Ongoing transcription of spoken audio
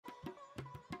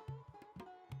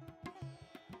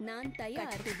நான்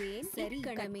தயாருவேன். சரி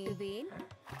கட்டுவேன்.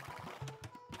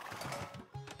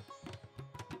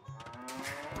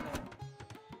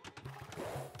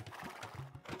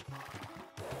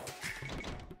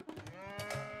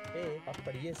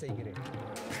 அப்படியே செய்கிறேன்.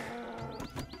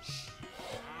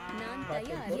 நான்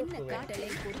தயார். என்ன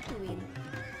கட்டளை பொறுக்குவேன்.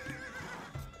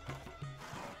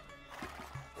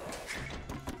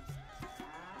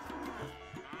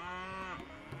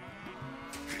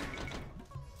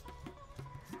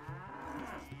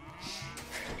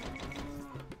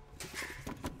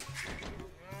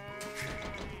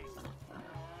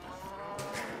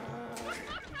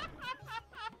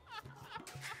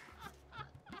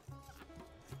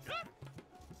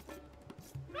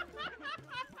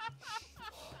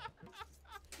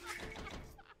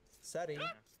 சரி.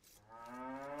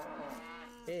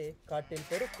 காட்டில்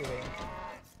பொறுக்குவேன்.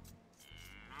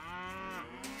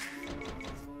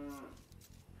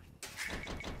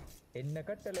 என்ன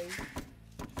கட்டளை?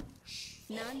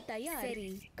 நான் தயார். சரி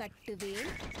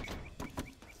கட்டுவேன்.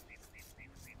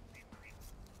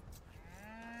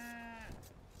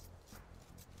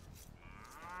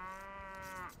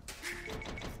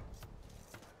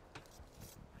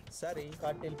 சரி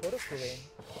காட்டில் பொறுக்குவேன்.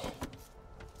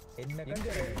 என்ன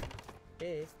கட்டளை?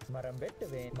 மரம்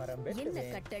வெட்டுவேன். மரம் என்ன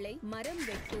வெட்டுவேன். கட்டளை? மரம்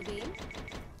வெட்டுவேன்.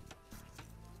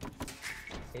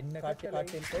 என்ன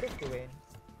காட்டில் பொறுக்குவேன்.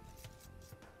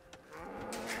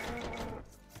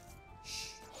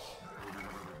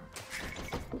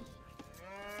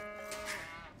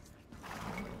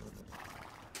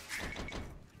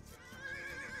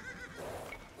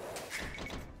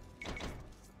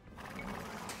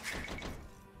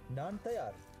 நான்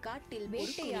தயார். காட்டில்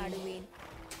வேட்டையாடுவேன்.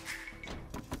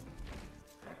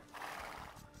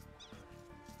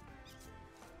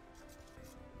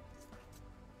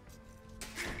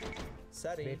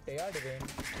 சரி வேட்டையாடுவேன்.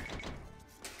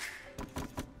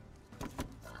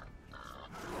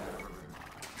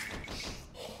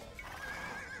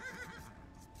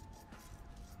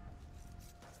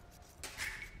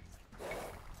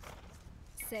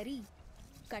 சரி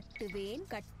கட்டுவேன்.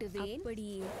 கட்டுவேன்.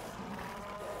 அப்படியே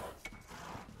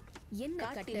என்ன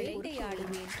கட்டளை?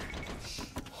 வேட்டையாடுவேன்.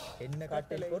 என்ன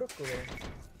காட்டில் பொறுக்குவேன்.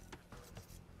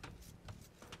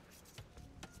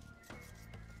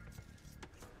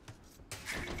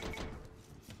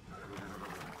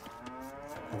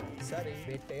 சரி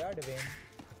வேட்டையாடுவேன்.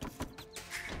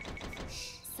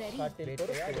 சரி காட்டில்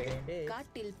பொறுக்குவேன்.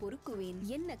 காட்டில் பொறுக்குவேன்.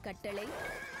 என்ன கட்டளை?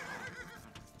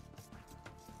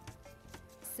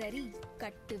 சரி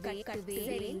கட்டுவேன்.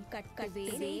 கட்டுவேன்.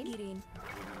 கட்டுவேன்.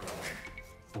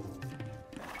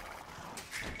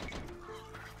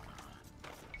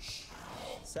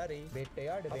 சரி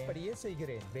வேட்டையாடுவேன். அப்படியே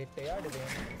செய்கிறேன்.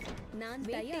 வேட்டையாடுவேன். நான்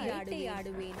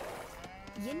வேட்டையாடுவேன்.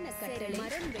 என்ன கட்டளை?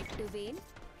 மரம் வெட்டுவேன்.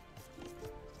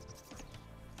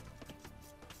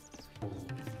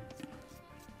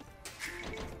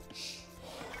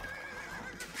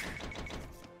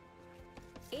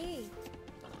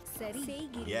 சரி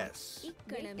செய்கிறேன்.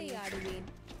 வேட்டையாடுவேன்.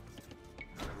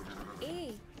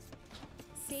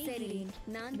 செய்கிறேன்.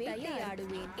 நான்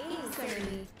வேட்டையாடுவேன்.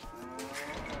 இக்கணமே.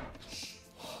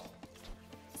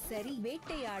 சரி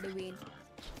வேட்டையாடுவேன்.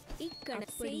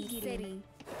 செய்கிறேன்.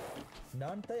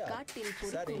 நான் தயார். காட்டில்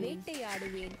பொறுக்கு.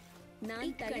 வேட்டையாடுவேன்.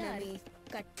 நான் தயார்.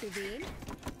 கட்டுவேன்.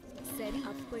 சரி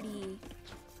அப்படியே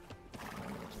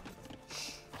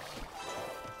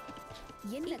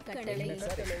என்ன கட்டளை?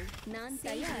 நான்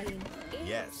தயார்.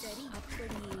 சரி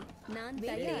அப்படியே நான்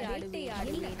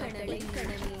வேட்டையாடுவேன். கட்டளை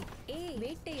கணமே.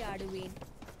 வேட்டையாடுவேன்.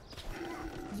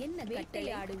 என்ன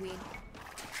வேட்டையாடுவேன்.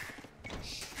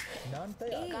 நான்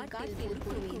தயார். காட்டில்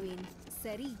பொறுக்குவேன்.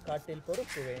 சரி காட்டில்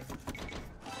பொறுக்குவேன்.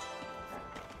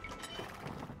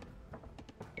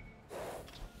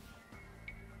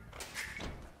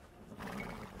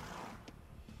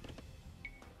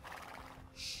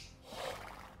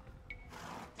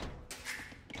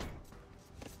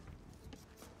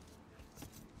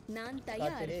 நான்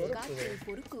தயார். காட்டில்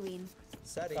பொறுக்குவேன்.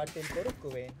 சரி காட்டில்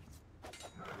பொறுக்குவேன்.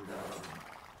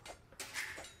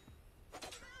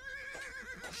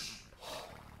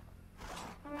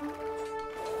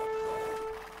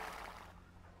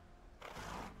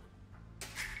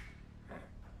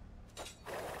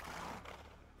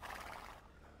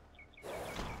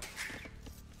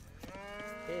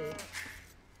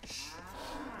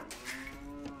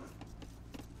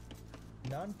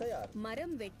 நான் தயார்.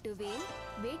 மரம் வெட்டுவேன்.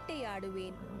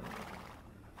 வேட்டையாடுவேன்.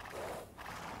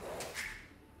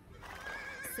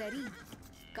 சரி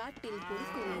காட்டில்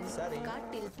பொறுக்குவேன். சரி.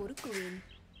 காட்டில் பொறுக்குவேன்.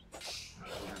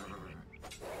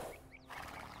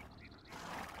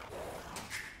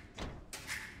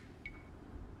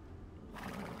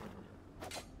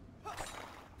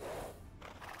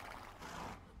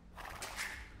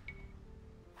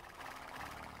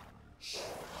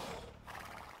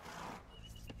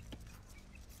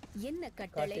 என்ன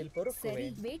கட்டளை? காட்டில்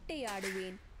பொறுக்குவேன். சரி,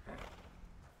 வேட்டையாடுவேன்.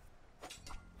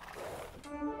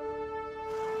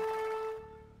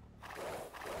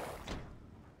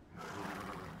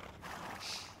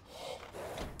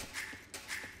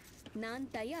 நான்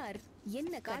தயார்.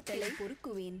 என்ன கட்டளை?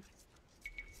 பொறுக்குவேன்.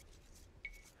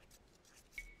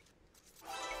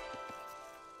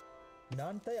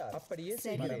 நான் தயார். அப்படியே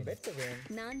சரி. மரம் வெட்டுவேன்.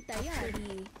 நான் தயார்.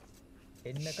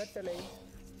 என்ன கட்டளை?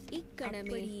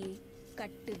 இக்கணமே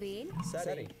கட்டுவேன்.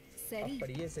 சரி. சரி.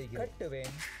 அப்படியே செய்கிறேன்.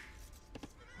 கட்டுவேன்.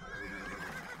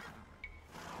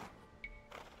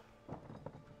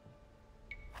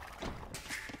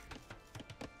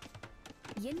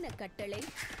 என்ன கட்டளை?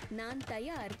 நான்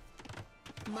தயார்.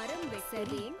 மரம்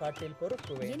வெட்டுவேன். காட்டில்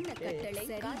பொறுக்குவேன். என்ன கட்டளை?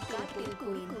 காட்டில்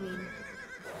பொறுக்குவேன்.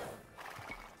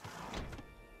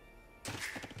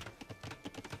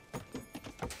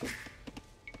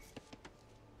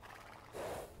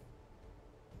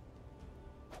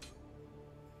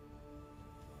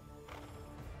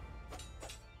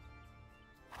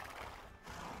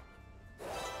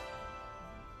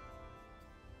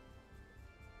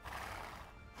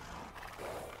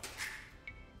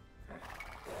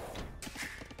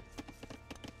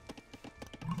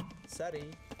 சரி.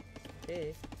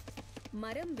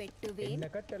 மரம் வெட்டுவேன். என்ன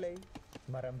கட்டளை?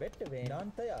 மரம் வெட்டுவேன்.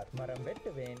 நான் தயார். மரம்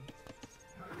வெட்டுவேன்.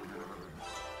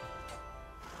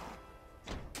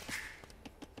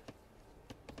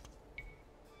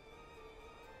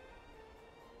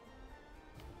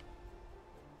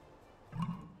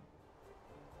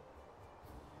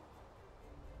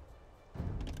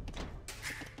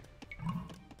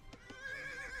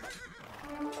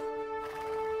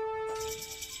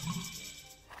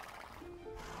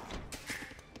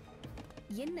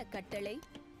 என்ன கட்டளை?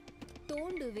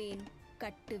 தோண்டுவேன்.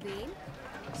 கட்டுவேன்.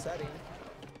 சரி.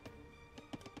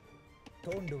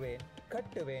 தோண்டுவேன்.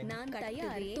 கட்டுவேன். நான்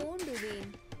தயார். தோண்டுவேன்.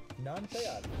 நான்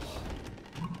தயார்.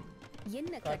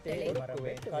 என்ன கட்டளை? மரம்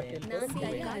வெட்டுவேன். நான்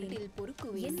தயார். காட்டில்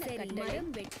பொறுக்குவேன். என்ன கட்டளை?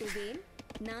 மரம் வெட்டுவேன்.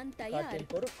 நான் தயார்.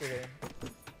 காட்டில் பொறுக்குவேன்.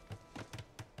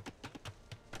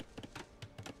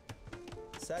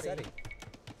 சரி.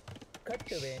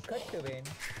 கட்டுவேன். கட்டுவேன்.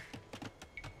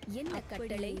 என்ன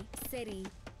கட்டளை? சரி.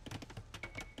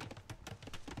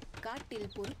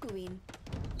 காட்டில் பொறுக்குவேன்.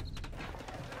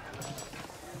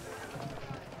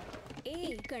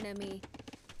 கணமே.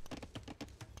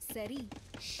 சரி.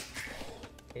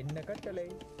 என்ன கட்டளை?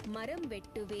 மரம்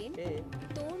வெட்டுவேன்.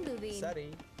 தோண்டுவேன். சரி.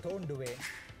 தோண்டுவேன்.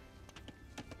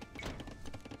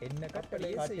 என்ன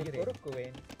கட்டளை? காட்டில்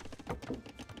பொறுக்குவேன்.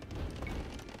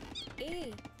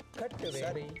 கட்டுவேன்.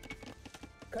 சரி.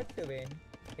 கட்டுவேன்.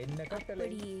 என்ன கட்டளை?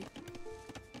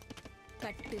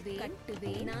 கட்டுவேன்.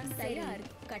 கட்டுவேன். நான் தயார்.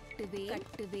 கட்டுவேன்.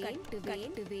 கட்டுவேன்.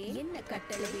 கட்டுவேன். என்ன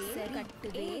கட்டளை?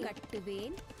 கட்டுவேன்.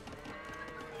 கட்டுவேன்.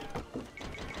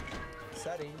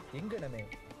 சரி. இங்கனமே.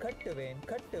 கட்டுவேன்.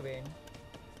 கட்டுவேன்.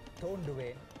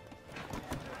 தோண்டுவேன்.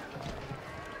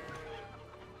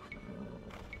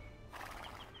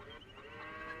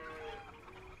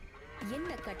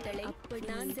 என்ன கட்டளை?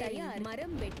 நான் தயார்.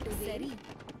 மரம் வெட்டுவேன். சரி.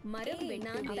 மரம்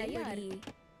நான் தயார்.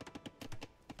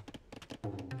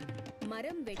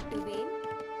 மரம் வெட்டுவேன்.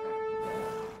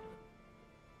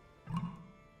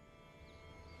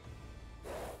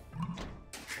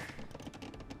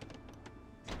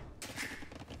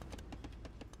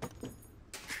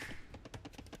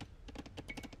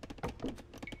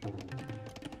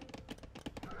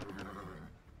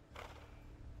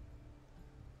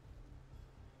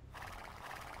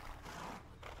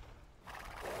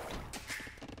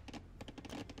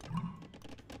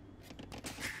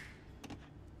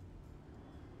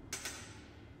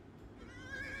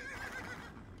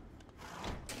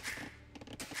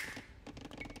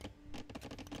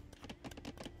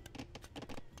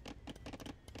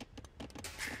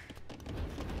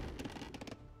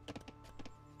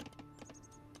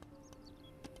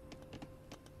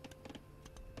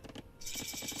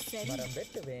 சரி. மரம்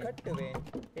வெட்டுவேன். கட்டுவேன்.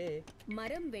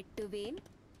 மரம் வெட்டுவேன்.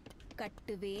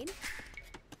 கட்டுவேன்.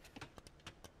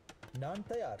 நான்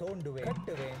தயார். தோண்டுவேன்.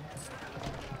 கட்டுவேன்.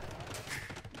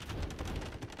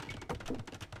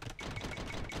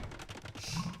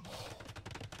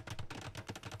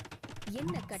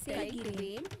 என்ன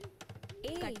கட்டளையிடுவேன்?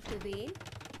 கட்டுவேன்.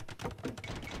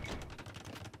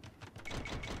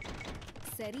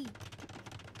 சரி.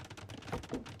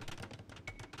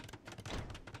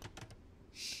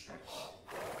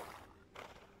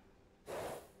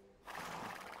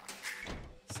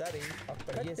 சரி.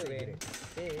 அப்படியே செய்கிறேன்.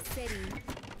 சரி.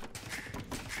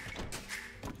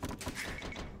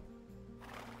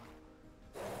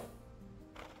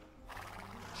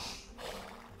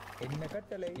 என்ன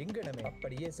கட்டளை? இங்கனமே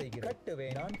அப்படியே செய்கிறேன்.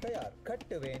 கட்டுவேன். நான் தயார்.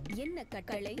 கட்டுவேன். என்ன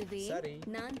கட்டளை? சரி.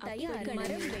 நான் தயார்.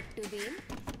 மரம் வெட்டுவேன்.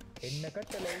 என்ன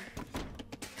கட்டளை?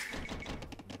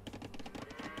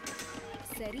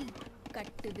 சரி,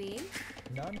 கட்டுவேன்.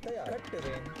 நான் தயார்.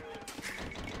 கட்டுவேன்.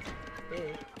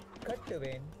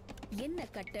 கட்டுவேன். என்ன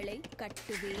கட்டளை?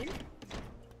 கட்டுவேன்.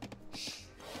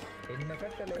 என்ன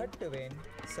கட்டளை? கட்டுவேன்.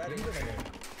 சரி. இங்கனமே.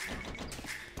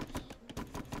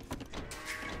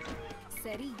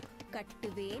 சரி,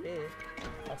 கட்டுவேன்.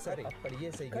 சரி,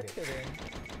 அப்படியே செய்கிறேன். கட்டுவேன்.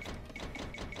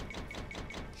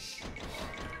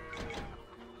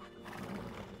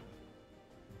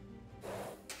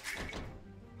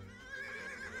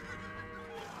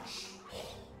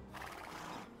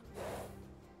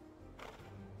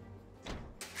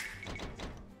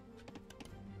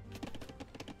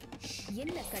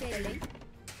 என்ன கட்டளை?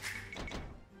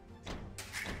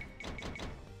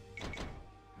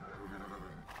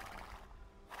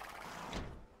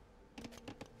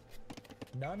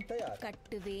 நான் தயார்.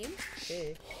 கட்டுவேன்.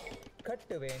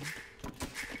 கட்டுவேன்.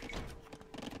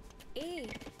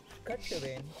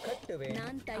 கட்டுவேன். கட்டுவேன்.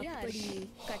 நான் தயார்.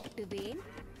 கட்டுவேன்.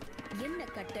 என்ன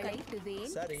கட்டளை?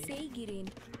 கட்டுவேன். சரி. செய்கிறேன்.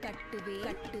 கட்டுவேன்.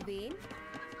 கட்டுவேன்.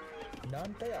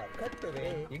 நான் தயார்.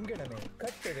 கட்டுவேன். இங்கனமே.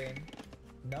 கட்டுவேன்.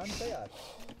 நான் தயார்.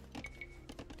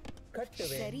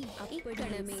 கட்டுவேன். சரி,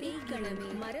 இக்கணமே. செய்கணமே.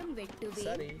 மரம் வெட்டுவேன்.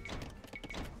 சரி.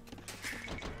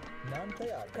 நான்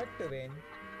தயார். கட்டுவேன்.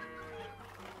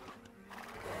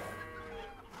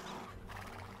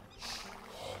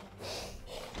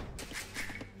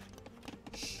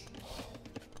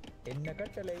 என்ன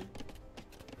கட்டளை?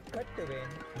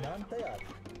 கட்டுவேன். நான் தயார்.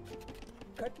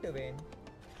 கட்டுவேன்.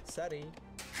 சரி.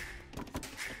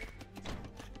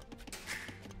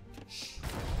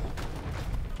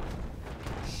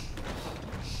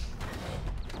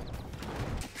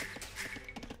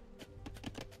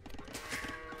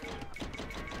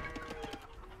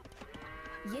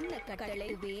 என்ன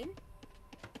கட்டளைவேன்?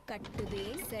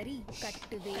 கட்டுவேன். சரி,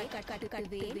 கட்டுவேன்.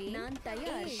 கட்டுவேன். நான்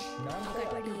தயார். நான்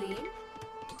கட்டுவேன்.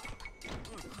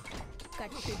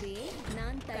 கட்டுவேன்.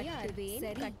 நான் தயார்.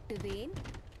 சரி, கட்டுவேன்.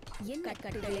 என்ன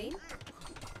கட்டளை?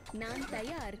 நான்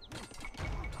தயார்.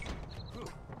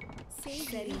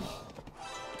 சரி,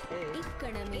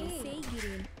 இக்கணமே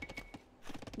செய்கிறேன்.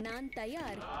 நான்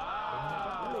தயார்.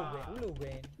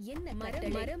 உழுவேன். என்ன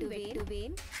மரம்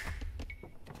வெட்டுவேன்.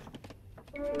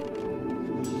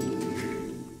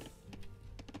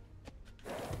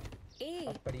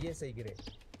 அப்படியே செய்கிறேன்.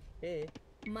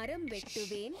 மரம்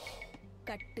வெட்டுவேன்.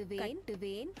 கட்டுவேன்.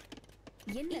 கட்டுவேன்.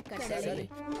 என்ன கட்டளை?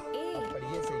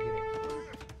 அப்படியே செய்கிறேன்.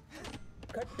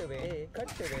 கட்டுவேன்.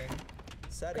 கட்டுவேன்.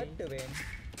 சரி. கட்டுவேன்.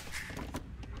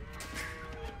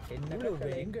 என்ன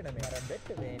கட்டளை? எங்கனமே. மரம்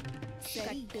வெட்டுவேன்.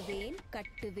 கட்டுவேன்.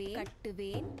 கட்டுவேன்.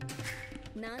 கட்டுவேன்.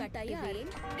 நான் தயார்.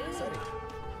 சரி.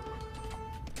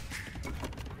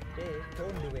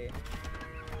 தோண்டுவேன்.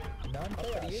 நான்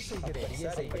அப்படியே செய்கிறேன்.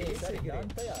 சரி.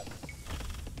 நான் தயார்.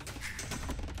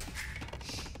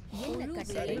 என்ன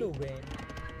கட்டளை? உழுவேன்.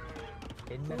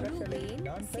 என்ன கட்டளை?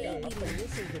 நான் தயார். அப்படியே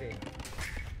செய்கிறேன்.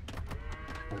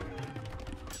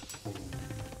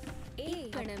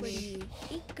 இக்கணமே.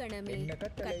 இக்கணமே. என்ன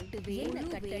கட்டளை? கட்டுவேன். என்ன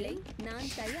கட்டளை? நான்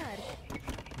தயார்.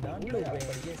 நான் தயார்.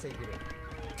 அப்படியே செய்கிறேன்.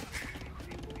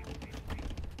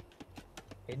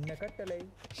 என்ன கட்டளை?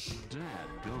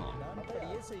 நான்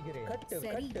அப்படியே செய்கிறேன்.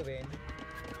 கட்டுவேன்.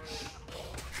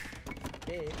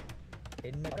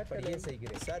 என்ன கட்டளையே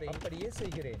செய்கிறேன். சரி. அப்படியே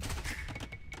செய்கிறேன்.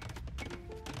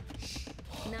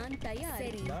 நான் தயார்.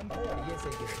 நான் அப்படியே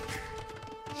செய்கிறேன்.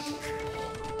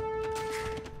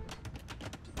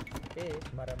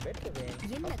 மரம் வெட்டுவேன்.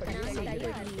 என்ன அப்படியே கட்டளை?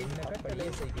 செய்கிறேன். என்ன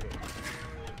கட்டளையே செய்கிறேன்.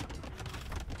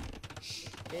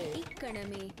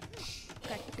 இக்கணமே.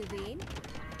 கட்டுவேன்.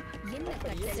 என்ன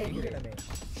அப்படியே கட்டளை? செய்கிறேனே.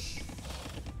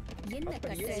 என்ன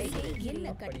அப்படியே கட்டளை? செய்கிறேன். என்ன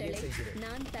அப்படியே கட்டளை? செய்கிறேன்.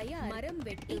 நான் தயார். மரம்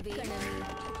வெட்டுவேன்.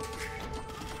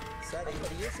 சரி.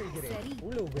 அப்படியே செய்கிறேன். சரி.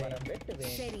 மரம்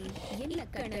வெட்டுவேன். சரி. என்ன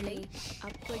கட்டளை?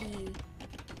 அப்படியே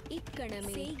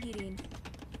இக்கணமே செய்கிறேன்.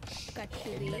 என்ன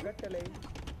கட்டுவேன். கட்டளை?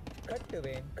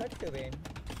 கட்டுவேன். கட்டுவேன்.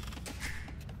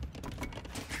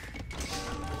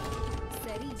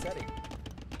 சரி. சரி.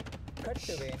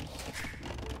 கட்டுவேன்.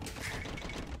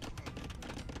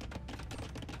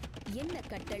 என்ன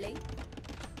கட்டளை?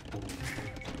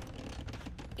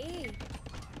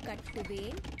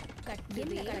 கட்டுவேன்.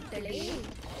 என்ன கட்டளை?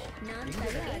 நான்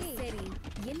தயார். சரி.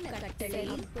 என்ன கட்டளை?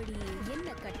 அப்படியே என்ன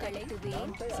கட்டளை?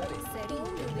 நான் தயார். சரி.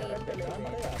 என்ன கட்டளை? நான்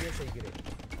அப்படியே செய்கிறேன்.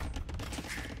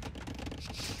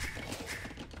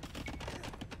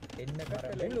 என்ன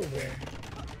கட்டளை? உழுவேன்.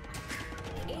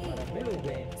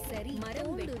 சரி.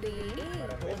 மரம் வெட்டுவேன்.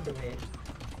 மரம் வெட்டுவேன்.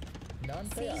 நான்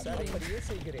தயார். அப்படியே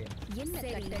செய்கிறேன். என்ன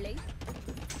கட்டளை?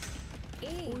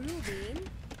 உழுவேன்.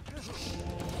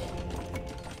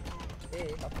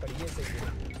 அப்படியே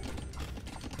செய்கிறேன்.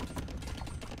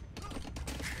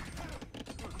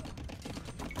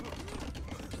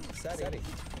 சரி.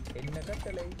 என்ன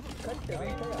கட்டளை?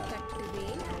 கட்டுவேன்.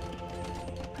 கட்டுவேன்.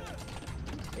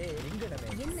 இங்கனமே.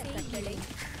 என்ன கட்டளை?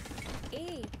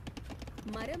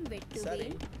 மரம்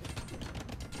வெட்டுவேன்.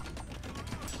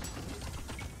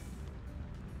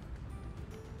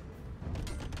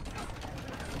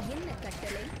 என்ன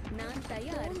கட்டளை? நான்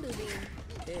தயார். தோண்டுவேன்.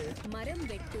 மரம்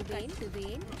வெட்டுவேன்.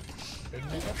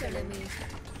 கிழமை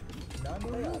நான்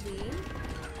உழுவேன்.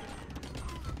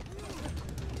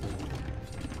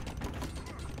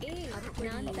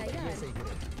 நான் தயார்.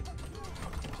 செய்கிறேன்.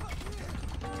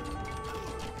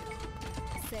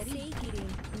 சரி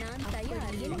செய்கிறேன். நான்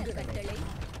தயார். என்ன கட்டளை?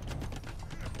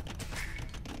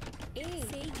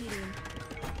 செய்கிறேன்.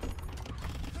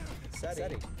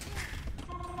 சரி.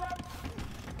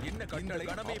 என்ன கட்டளை?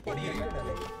 கணமே படியே.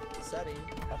 சரி,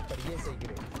 அப்படியே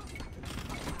செய்கிறேன்.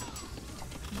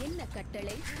 என்ன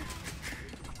கட்டளை?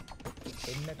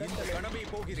 என்ன இந்த கட்டளை? கணமே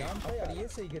போகிறேன். நான் அப்படியே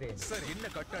செய்கிறேன். சரி, என்ன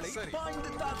கட்டளை? சரி,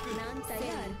 பாய்ந்து தாக்கு. நான்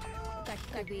தயார்.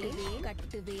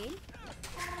 கட்டுவேன்.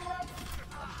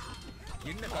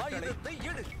 என்ன ஆயுதத்தை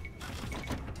எடு.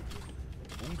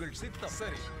 உங்கள் சித்தம்.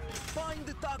 சரி,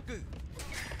 பாய்ந்து தாக்கு.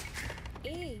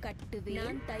 கட்டுவேன்.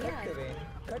 நான் தயார்.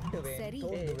 கட்டுவேன். சரி.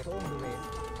 தோண்டுவேன்.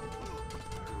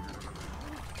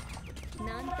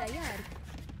 நான் தயார்.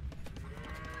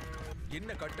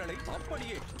 என்ன கட்டளை?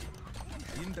 அப்படியே.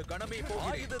 இந்த கணமே போகிறேன்.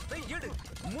 ஆயுதத்தை எடு.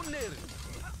 முன்னேறு.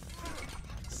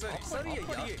 சரி, சரி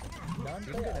அப்படியே. நான்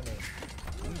தயார்.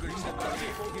 உங்கள் இந்த கணமே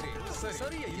போகிறேன். சரி,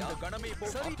 சரி ஐயா. இந்த கணமே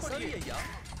போகிறேன். சரி ஐயா.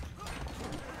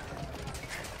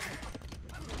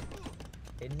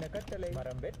 என்ன கட்டளை?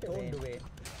 மரம் வெட்டு. தோண்டுவேன்.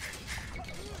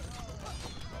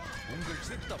 உங்கள்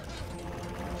சித்தம்.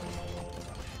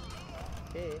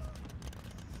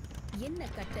 என்ன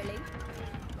கட்டளை?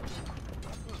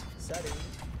 சரி.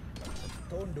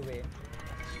 தோண்டுவேன்.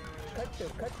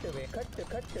 கட்டுவேன்.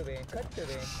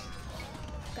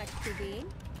 கட்டுவேன்.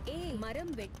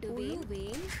 மரம்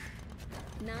வெட்டுவேன்.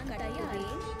 நான் தயார்.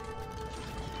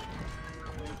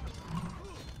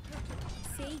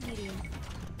 செய்கிறேன்.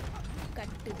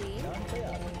 கட்டுவேன். நான்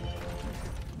தயார்.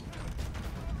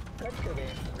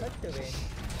 கட்டுவேன். கட்டுவேன்.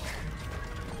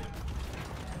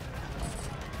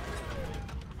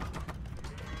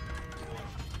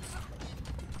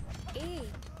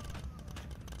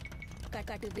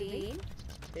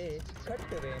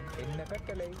 கட்டுவேன். என்ன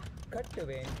கட்டளை?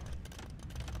 கட்டுவேன்.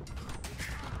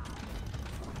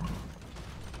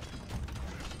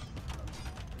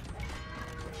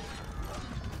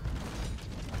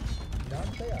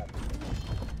 நான் தயார்.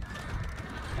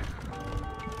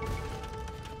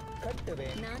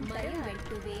 கட்டுவேன். நான் மரம்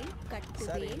வெட்டுவேன்.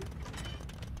 கட்டுவேன்.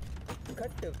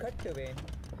 கட்டுவேன்.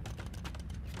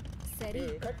 சரி.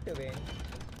 கட்டுவேன்.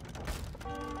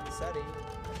 சரி.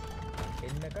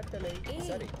 என்ன கட்டளை?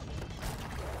 சரி.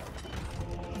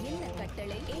 என்ன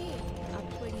கட்டளை?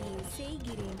 அப்படியே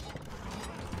செய்கிறேன்.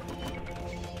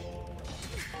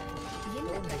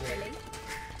 என்ன கட்டளை?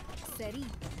 சரி.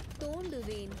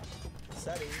 தோண்டுவேன்.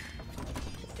 சரி.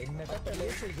 என்ன கட்டளை?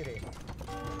 செய்கிறேன்.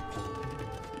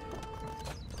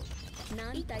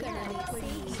 நான் தயார்.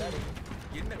 சரி.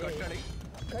 என்ன கட்டளை?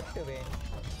 கட்டுவேன்.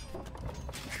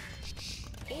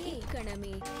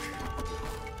 கணமே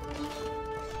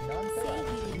நான் தயார்.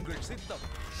 உங்கள் சித்தம்.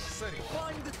 சரி,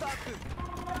 பாய்ந்து தாக்கு.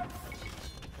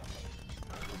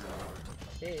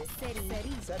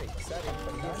 சரி. சரி.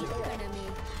 கணமே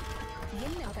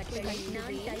என்ன கட்டளை?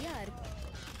 நான் தயார்.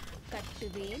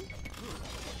 கட்டுவேன்.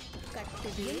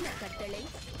 என்ன கட்டளை?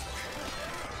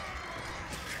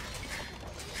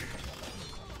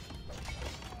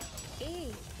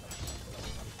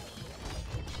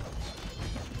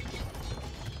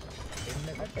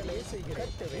 என்ன கட்டளை? செய்கிறேன்.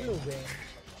 கட்டுவேன்.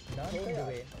 நான்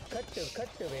தோண்டுவேன்.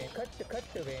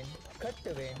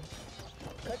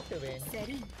 கட்டுவேன்.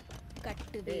 சரி.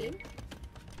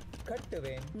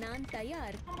 கட்டுவேன். நான்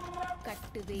தயார்.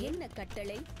 கட்டுவேன். என்ன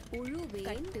கட்டளை? உழுவேன்.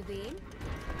 கட்டுவேன்.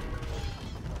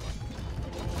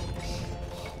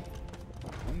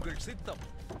 உங்கள் சித்தம்.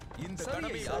 இந்த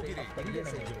கணமே ஆகிறேன். அப்படியே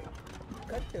செய்கிறேன்.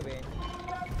 கட்டுவேன்.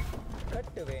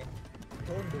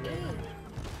 தோண்டுவேன்.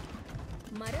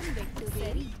 மரம்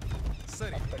வெட்டுவேன்.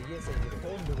 சரி, அப்படியே செய்கிறேன்.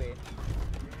 தோண்டுவேன்.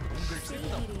 உங்கள்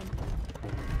சித்தம். செய்கிறேன்.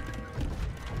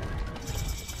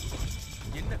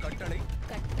 என்ன கட்டளை?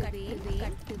 கட்டுவேன்.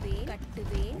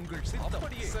 உங்கள் சித்தம்.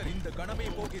 அப்படியே. சரி, இந்த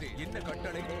கணமே போகிறேன். என்ன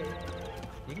கட்டளை?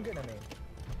 இங்கனமே.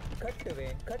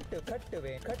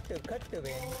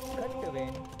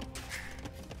 கட்டுவேன்.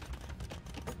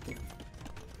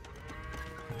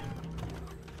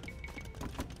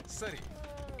 சரி.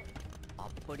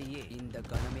 அப்படியே இந்த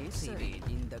கணமே செய்வேன்.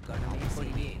 இந்த கணமே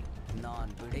செய்வேன்.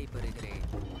 நான் விடை பெறுகிறேன்.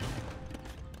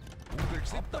 உங்கள்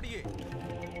சித்தடியே.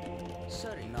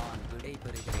 சரி, நான் விடை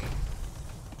பெறுகிறேன்.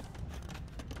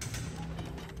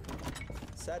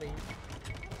 சரி,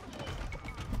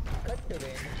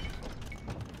 கட்டுவேன்.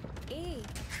 ஏ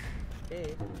ஏ,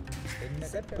 என்ன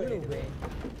கட்டளையிடுவேன்?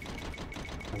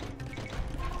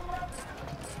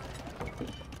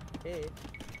 ஏ,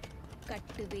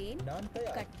 கட்டுவேன் நான்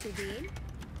தயார். கட்டுவேன்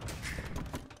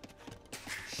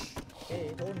ஏ,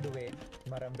 தோண்டுவேன்,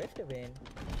 மரம் வெட்டுவேன்.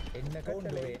 என்ன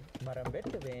தோண்டுவேன், மரம்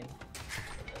வெட்டுவேன்.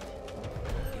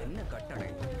 என்ன கட்டளை?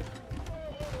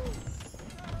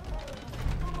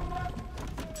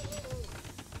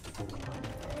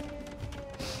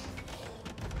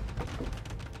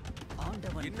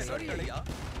 ஆண்டவன் என்ன பெயரில் கட்டளையா?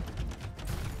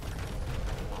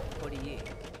 அப்படியே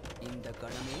இந்த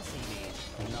கணமே செய்வேன்.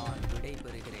 நான் விடை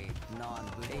பெறுகிறேன். நான்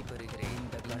விடை பெறுகிறேன்.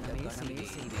 இந்த கணமே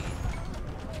செய்வேன்.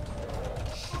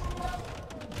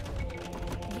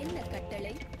 என்ன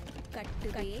கட்டளை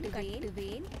கட்டுவேன்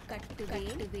கட்டுவேன்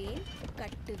கட்டுவேன்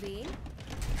கட்டுவேன்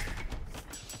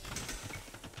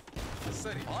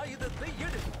சரி, ஆயுதத்தை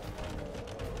எடு.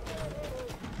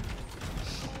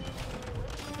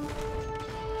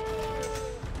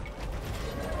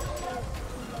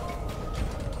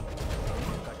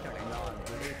 கட்டளை. நான்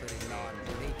விடை பெறுகிறேன். நான்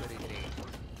விடை பெறுகிறேன்.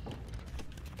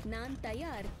 நான்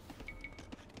தயார்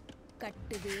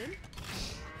கட்டுவேன்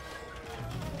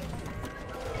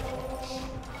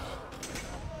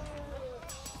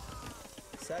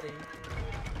சரி,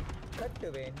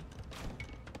 கட்டுவேன்.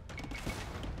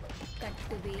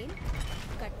 கட்டுவேன்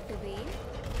கட்டுவேன்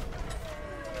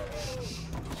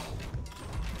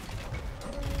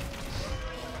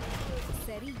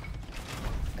சரி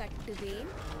கட்டுவேன்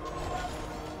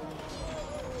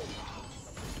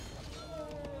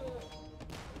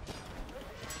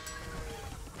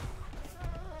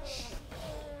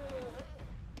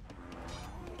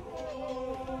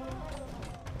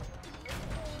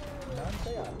நான்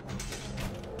தயார்.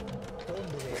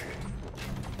 தோண்டுவேன்.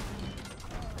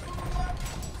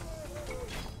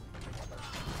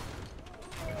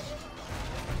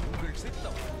 உங்கள்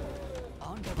சித்தம்.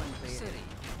 ஆண்டவன் பெயரில் சரி.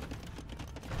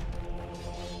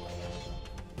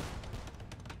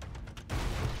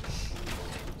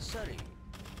 சரி.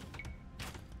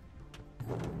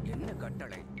 என்ன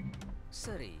கட்டளை?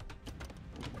 சரி,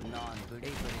 நான்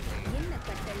விடை பெறுகிறேன். என்ன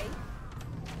கட்டளை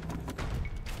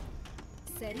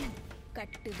சரி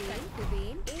கட்டுவேன்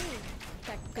கட்டுவேன் ஏ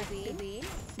கட்டுவேன்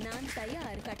நான்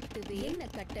தயார் கட்டுவேன் என்ன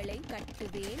கட்டளை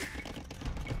கட்டுவேன்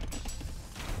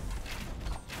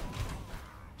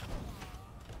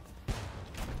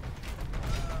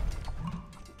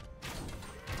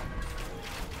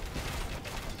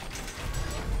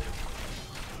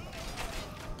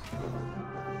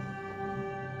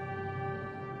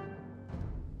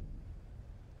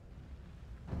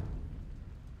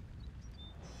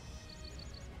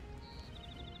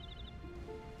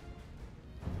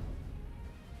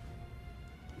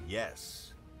Yes.